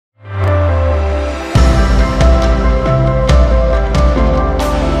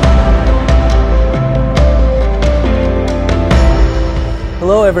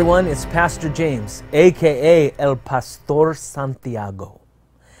everyone, it's Pastor James, aka El Pastor Santiago.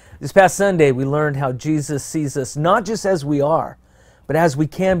 This past Sunday we learned how Jesus sees us not just as we are, but as we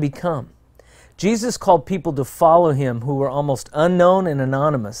can become. Jesus called people to follow Him who were almost unknown and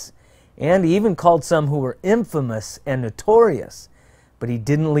anonymous, and He even called some who were infamous and notorious, but He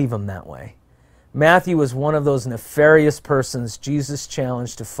didn't leave them that way. Matthew was one of those nefarious persons Jesus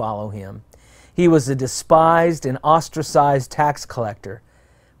challenged to follow Him. He was a despised and ostracized tax collector,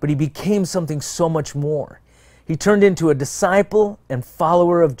 but he became something so much more. He turned into a disciple and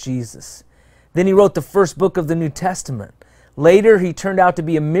follower of Jesus. Then he wrote the first book of the New Testament. Later, he turned out to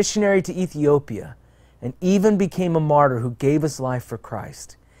be a missionary to Ethiopia and even became a martyr who gave his life for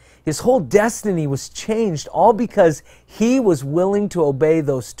Christ. His whole destiny was changed all because he was willing to obey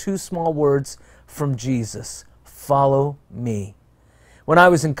those two small words from Jesus, "Follow me." When I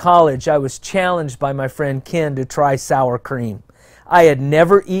was in college, I was challenged by my friend Ken to try sour cream. I had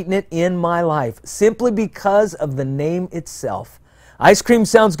never eaten it in my life, simply because of the name itself. Ice cream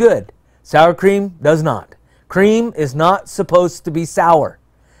sounds good. Sour cream does not. Cream is not supposed to be sour.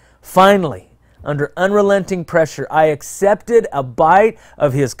 Finally, under unrelenting pressure, I accepted a bite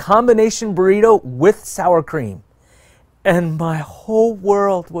of his combination burrito with sour cream, and my whole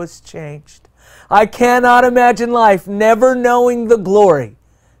world was changed. I cannot imagine life never knowing the glory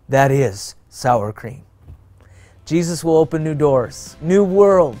that is sour cream. Jesus will open new doors, new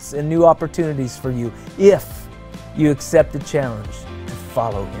worlds, and new opportunities for you if you accept the challenge to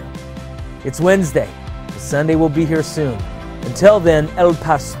follow Him. It's Wednesday. Sunday will be here soon. Until then, El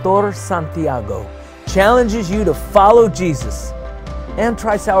Pastor Santiago challenges you to follow Jesus and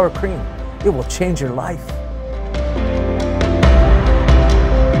try sour cream. It will change your life.